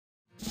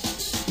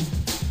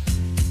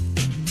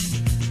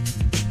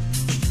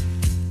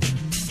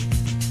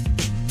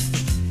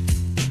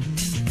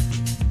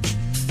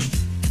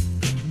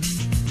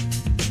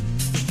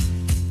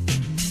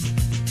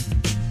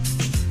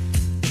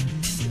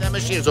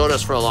machine's owed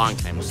us for a long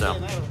time, so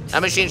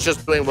that machine's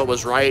just doing what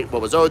was right, what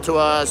was owed to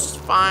us,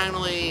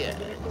 finally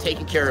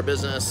taking care of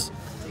business.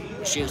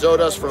 Machine's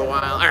owed us for a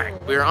while. All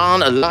right, we're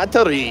on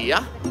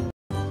Loteria.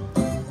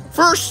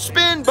 First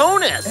spin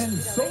bonus.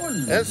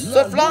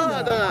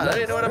 Ensaflada. I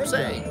don't know what I'm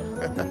saying.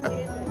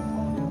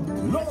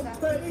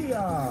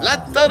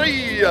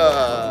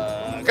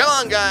 Loteria. Come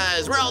on,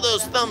 guys. Where are all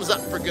those thumbs up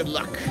for good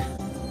luck?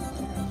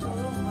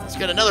 Let's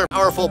get another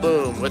powerful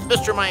boom with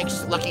Mr.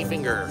 Mike's lucky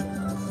finger.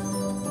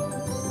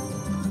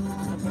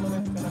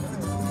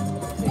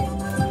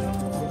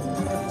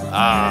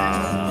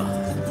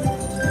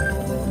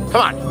 Come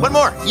on, one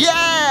more.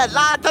 Yeah,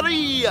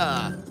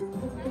 Loteria.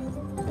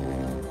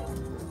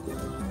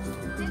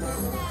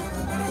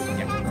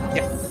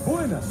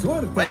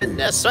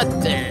 Buenas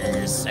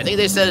suertes. I think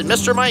they said,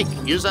 Mr. Mike,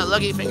 use that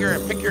lucky finger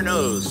and pick your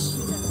nose.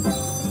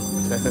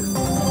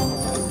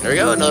 There we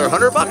go, another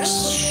 $100.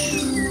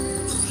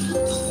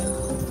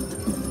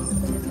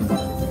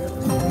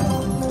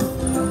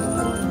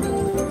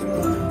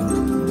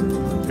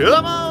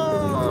 Come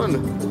on.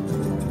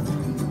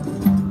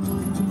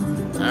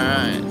 All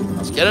right,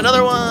 let's get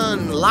another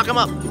one. Lock them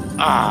up.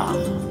 Ah,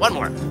 one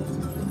more.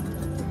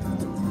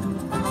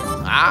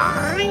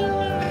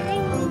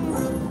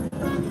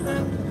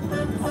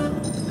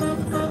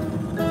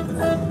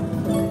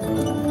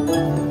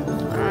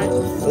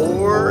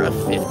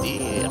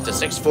 $450 up to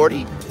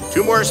 $640.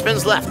 2 more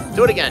spins left.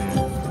 Do it again.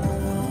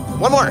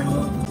 One more.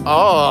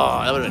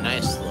 Oh, that would have been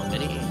nice. Little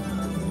mini.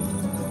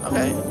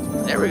 Okay,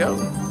 there we go.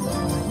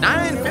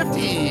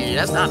 $950.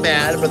 That's not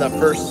bad for the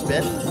first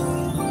spin.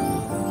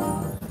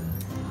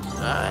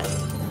 All right.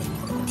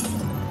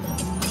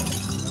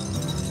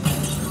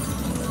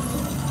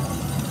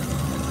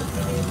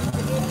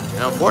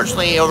 Now,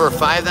 unfortunately, over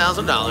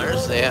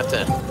 $5,000, they have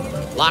to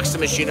lock the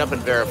machine up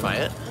and verify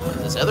it.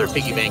 This other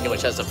piggy bank,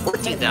 which has a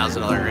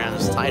 $14,000 round,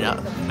 is tied up.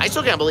 I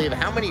still can't believe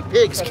how many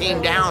pigs came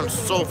down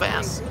so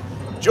fast.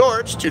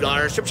 George,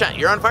 $2 super chat.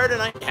 You're on fire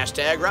tonight.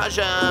 Hashtag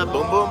Raja.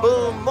 Boom, boom,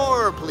 boom.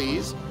 More,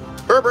 please.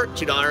 Herbert,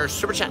 $2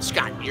 super chat.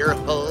 Scott, you're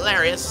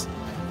hilarious.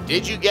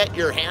 Did you get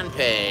your hand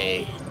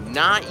pay?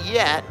 Not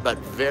yet, but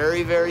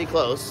very, very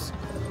close.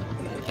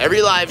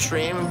 Every live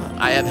stream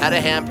I have had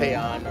a hand pay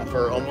on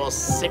for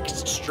almost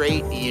 6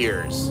 straight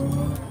years.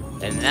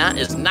 And that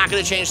is not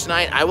going to change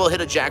tonight. I will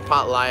hit a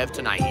jackpot live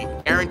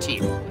tonight,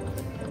 guaranteed.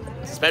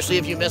 Especially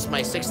if you missed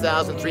my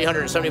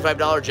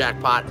 $6,375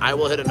 jackpot, I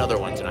will hit another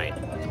one tonight.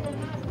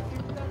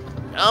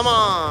 Come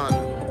on.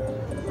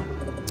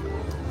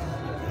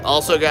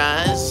 Also,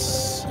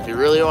 guys, if you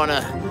really want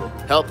to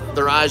help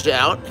the Raja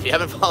out, if you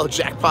haven't followed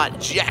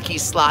Jackpot Jackie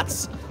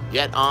Slots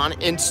yet on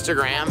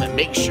Instagram, and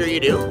make sure you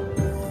do.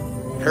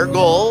 Her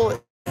goal,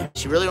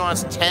 she really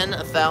wants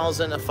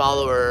 10,000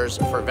 followers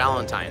for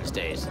Valentine's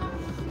Day.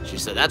 She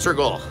said that's her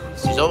goal.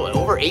 She's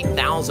over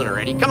 8,000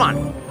 already. Come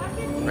on,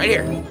 right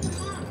here.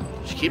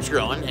 She keeps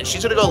growing, and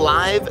she's gonna go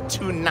live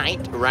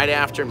tonight, right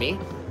after me,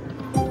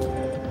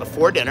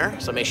 before dinner.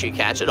 So make sure you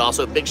catch it.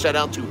 Also, big shout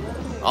out to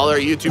all our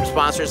YouTube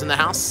sponsors in the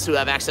house who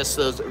have access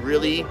to those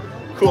really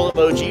cool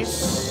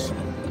emojis.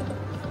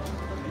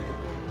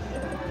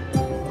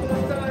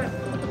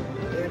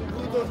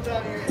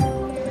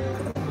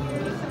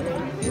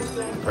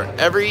 For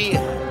every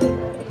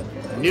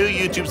new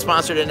YouTube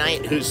sponsor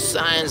tonight who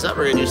signs up,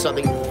 we're gonna do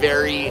something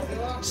very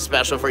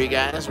special for you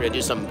guys. We're gonna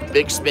do some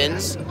big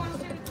spins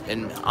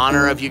in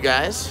honor of you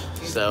guys.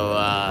 So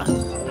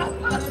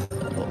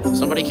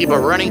somebody keep a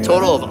running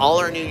total of all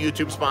our new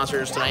YouTube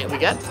sponsors tonight we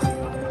get.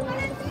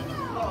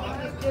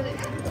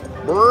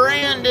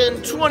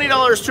 Brandon,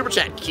 $20 super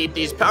chat. Keep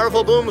these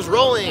powerful booms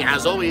rolling.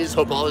 As always,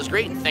 hope all is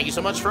great. Thank you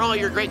so much for all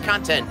your great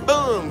content.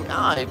 Boom.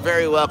 Ah,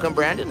 very welcome,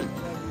 Brandon.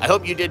 I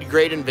hope you did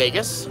great in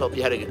Vegas. Hope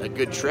you had a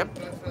good trip.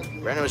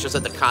 Brandon was just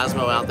at the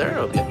Cosmo out there.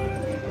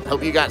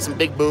 Hope you got some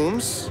big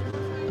booms.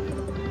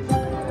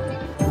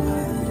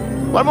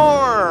 One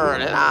more.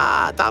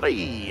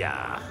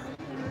 Loteria.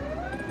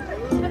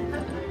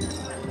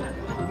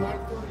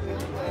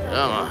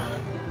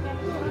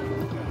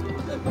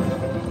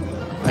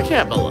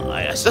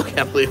 I still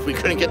can't believe we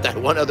couldn't get that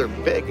one other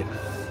big.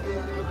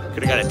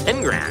 Could have got a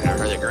 10 grand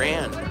or the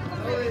grand.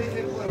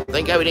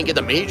 Thank God we didn't get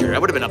the major. I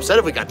would have been upset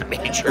if we got the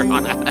major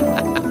on that.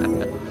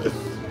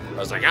 I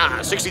was like,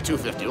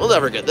 62.50. We'll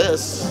never get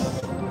this.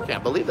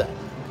 Can't believe that.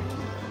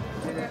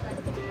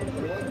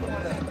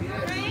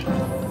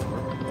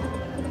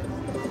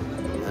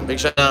 And big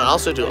shout out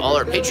also to all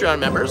our Patreon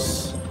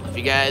members. If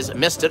you guys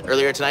missed it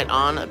earlier tonight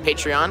on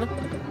Patreon,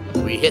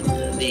 we hit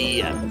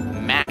the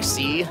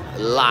Maxi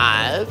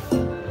Live,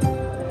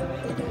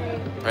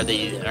 or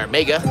the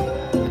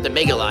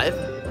Mega Live.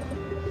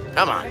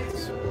 Come on.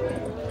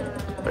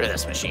 Look at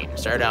this machine.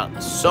 Started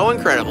out so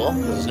incredible.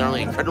 This is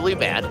normally incredibly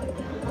bad,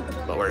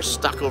 but we're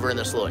stuck over in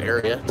this little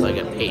area until I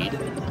get paid.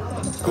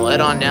 We'll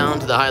head on down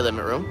to the high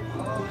limit room.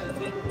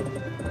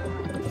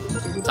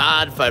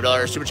 Todd,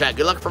 $5 super chat.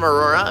 Good luck from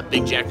Aurora.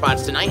 Big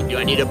jackpots tonight. Do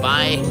I need to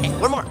buy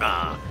one more?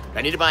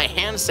 I need to buy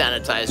hand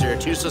sanitizer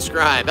to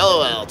subscribe.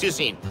 LOL. Too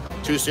soon.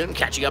 Too soon,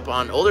 catching up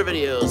on older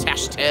videos.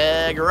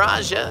 Hashtag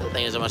Raja.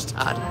 Thank you so much,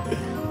 Todd.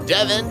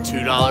 Devin,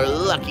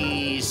 $2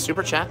 lucky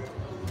super chat.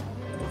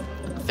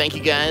 Thank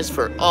you guys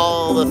for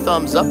all the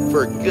thumbs up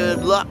for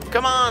good luck.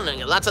 Come on,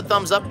 lots of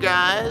thumbs up,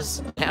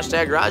 guys.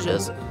 Hashtag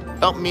Rajas.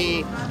 Help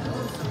me.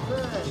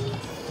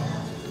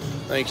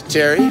 Thank you,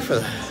 Terry, for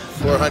the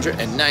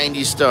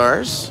 490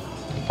 stars.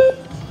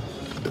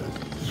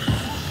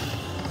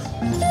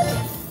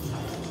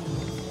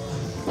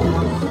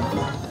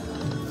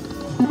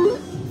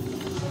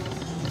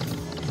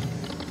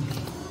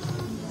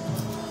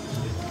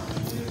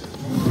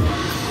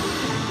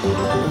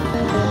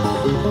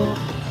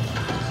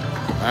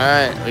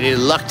 Alright, we need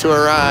luck to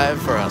arrive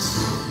for us.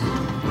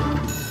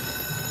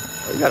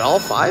 We got all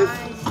 5?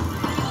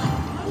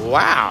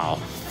 Wow,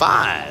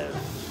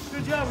 5.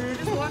 Good job, we were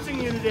just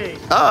watching you today.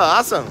 Oh,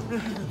 awesome.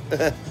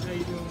 How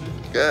you doing?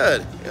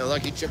 Good. You're a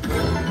lucky chip.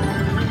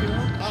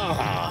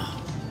 Oh.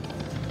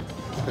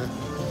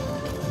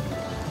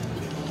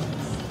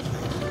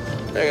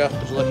 There you go.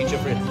 There's a lucky chip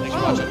for you. Thanks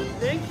for watching.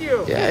 Thank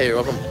you. Yeah, you're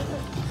welcome.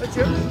 A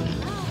chip?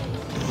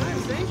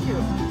 Nice, thank you.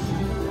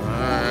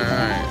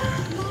 Alright.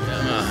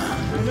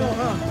 I know,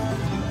 huh?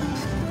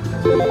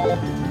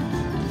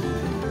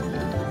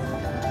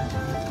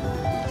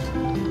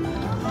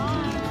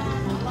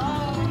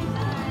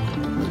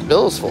 The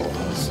bill's full.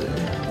 Let's see.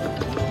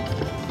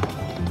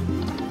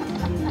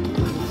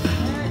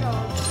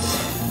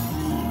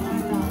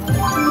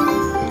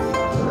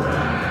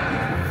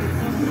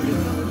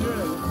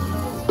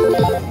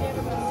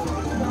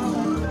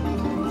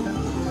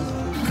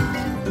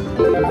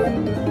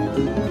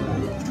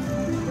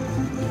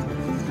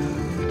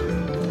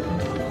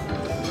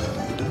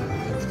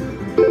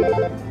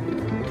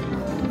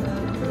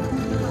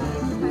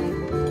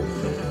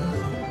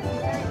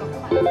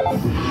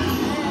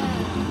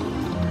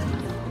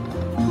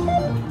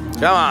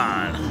 Come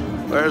on.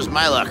 Where's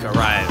my luck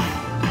arrive?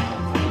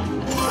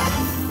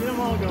 Get them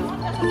all go.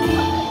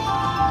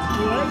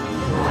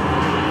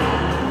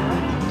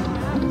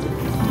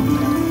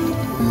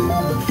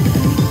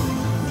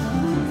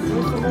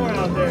 There's some more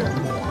out there.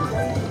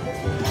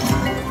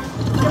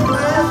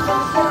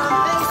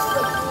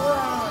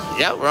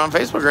 Yeah, we're on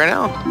Facebook right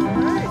now.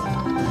 Alright.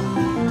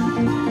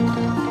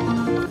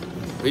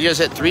 We just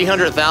hit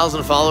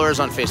 300,000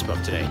 followers on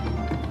Facebook today.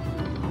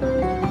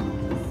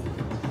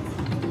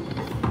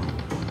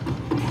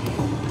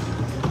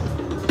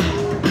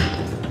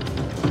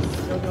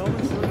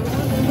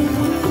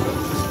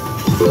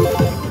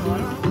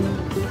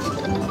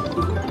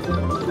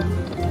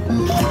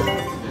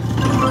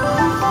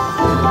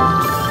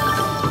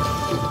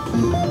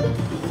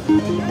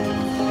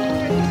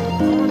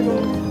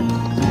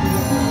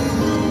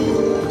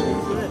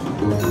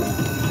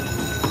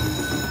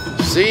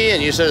 See,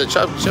 and you said the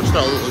chips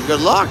no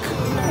good luck.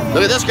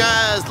 Look at this,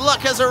 guys.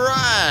 Luck has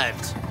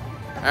arrived.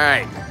 All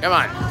right, come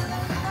on.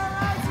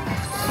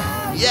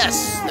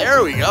 Yes,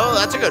 there we go.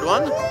 That's a good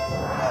one.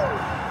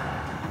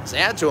 Let's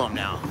add to them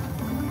now.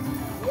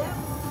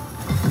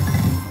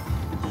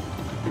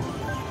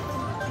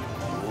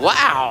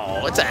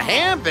 Wow, it's a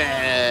hand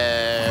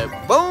bag.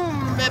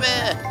 Boom, baby.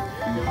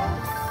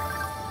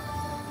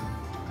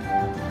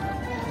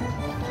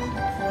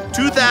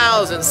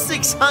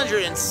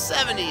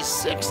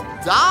 $2,676.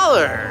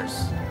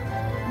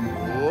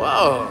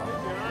 Whoa.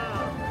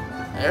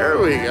 There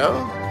we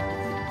go.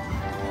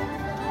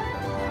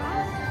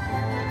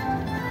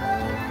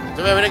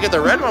 So maybe we didn't get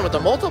the red one with the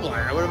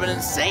multiplier. It would have been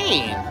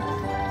insane.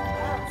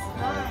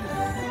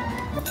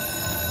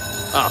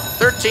 Oh,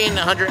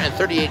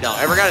 $1,338.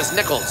 I forgot his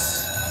nickels.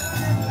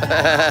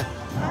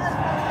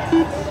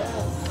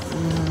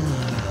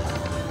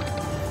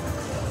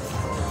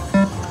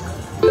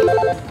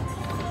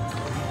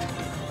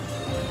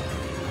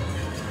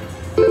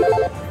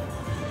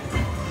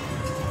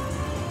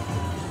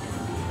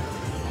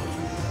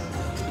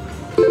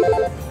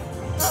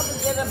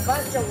 Get a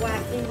bunch of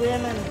wacky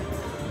women.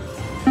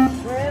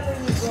 Wherever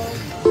you go.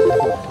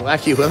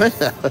 Wacky women?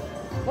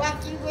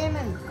 Wacky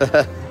women.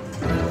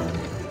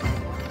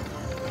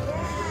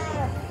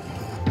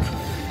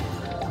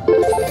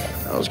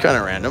 That was kind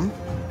of random.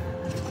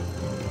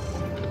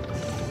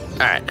 All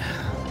right.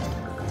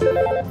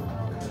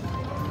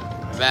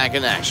 Back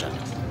in action.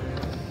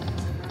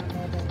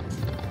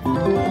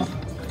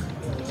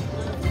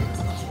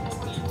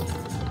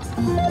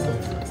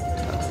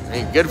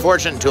 Good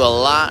fortune to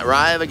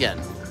arrive again.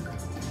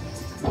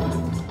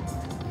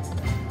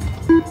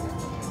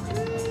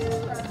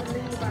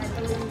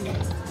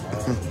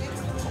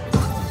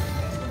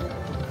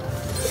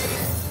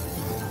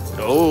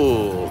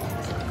 Oh,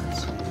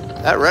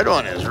 that red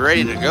one is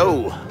ready to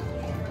go.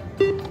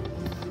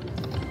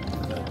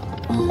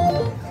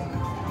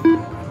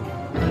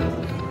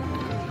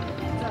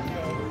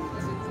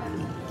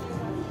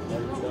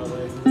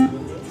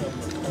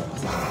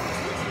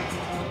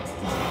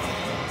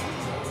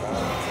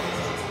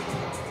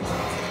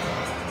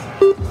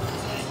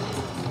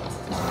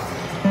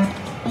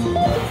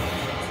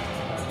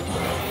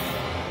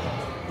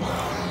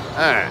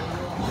 All right,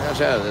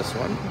 let's out of this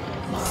one.